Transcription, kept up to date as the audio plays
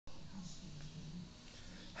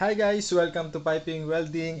Hi guys, welcome to Piping,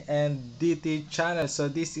 Welding, and DT channel. So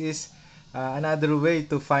this is another way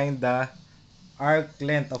to find the arc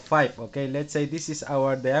length of pipe. Okay, let's say this is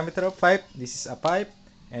our diameter of pipe. This is a pipe,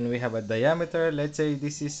 and we have a diameter. Let's say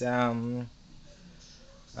this is uh,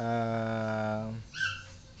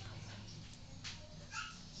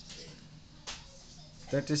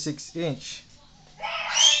 36 inch.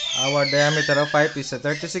 Our diameter of pipe is a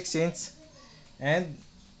 36 inch, and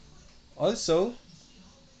also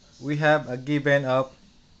we have a given of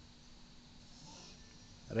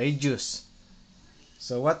radius.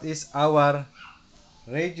 So what is our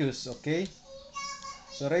radius? Okay,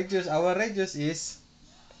 so our radius is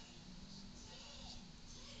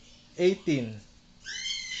 18.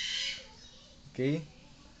 Okay,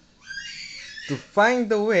 to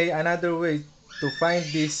find the way, another way to find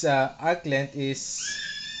this arc length is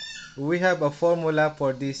we have a formula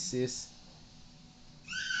for this is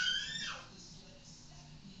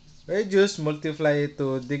radius multiply it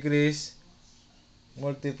to degrees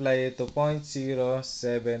multiply it to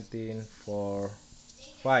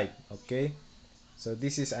 0.01745. Okay, so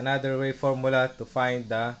this is another way formula to find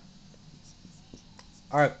the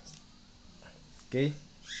arc. Okay,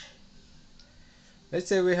 let's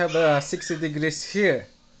say we have 60 degrees here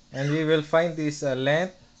and we will find this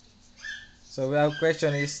length. So our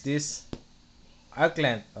question is this arc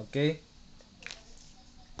length. Okay,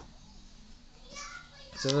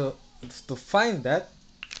 so to find that,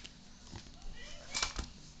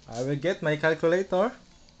 I will get my calculator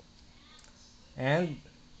and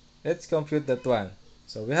let's compute that one.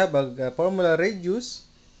 So we have a formula radius.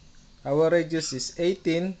 Our radius is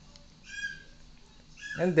 18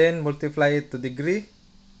 and then multiply it to degree.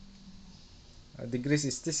 Degrees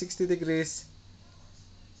is 60 degrees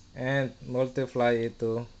and multiply it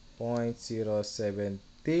to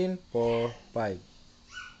 0.01745.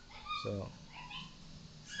 So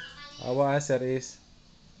our answer is,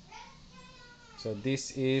 so this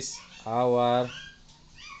is our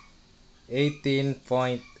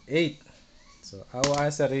 18.8. So our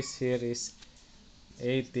answer is here is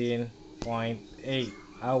 18.8,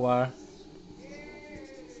 our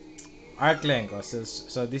arc length.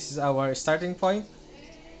 So this is our starting point,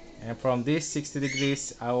 and from this 60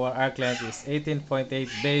 degrees our arc length is 18.8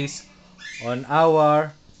 based on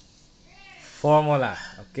our formula.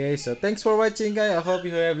 Okay, so thanks for watching guys. I hope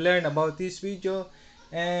you have learned about this video,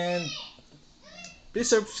 and please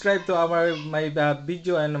subscribe to my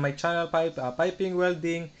video and my channel piping,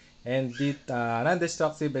 welding, and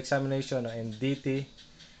non-destructive examination and DT.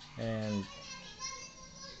 And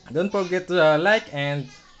don't forget to like and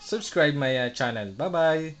subscribe my channel. Bye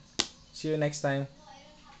bye. See you next time.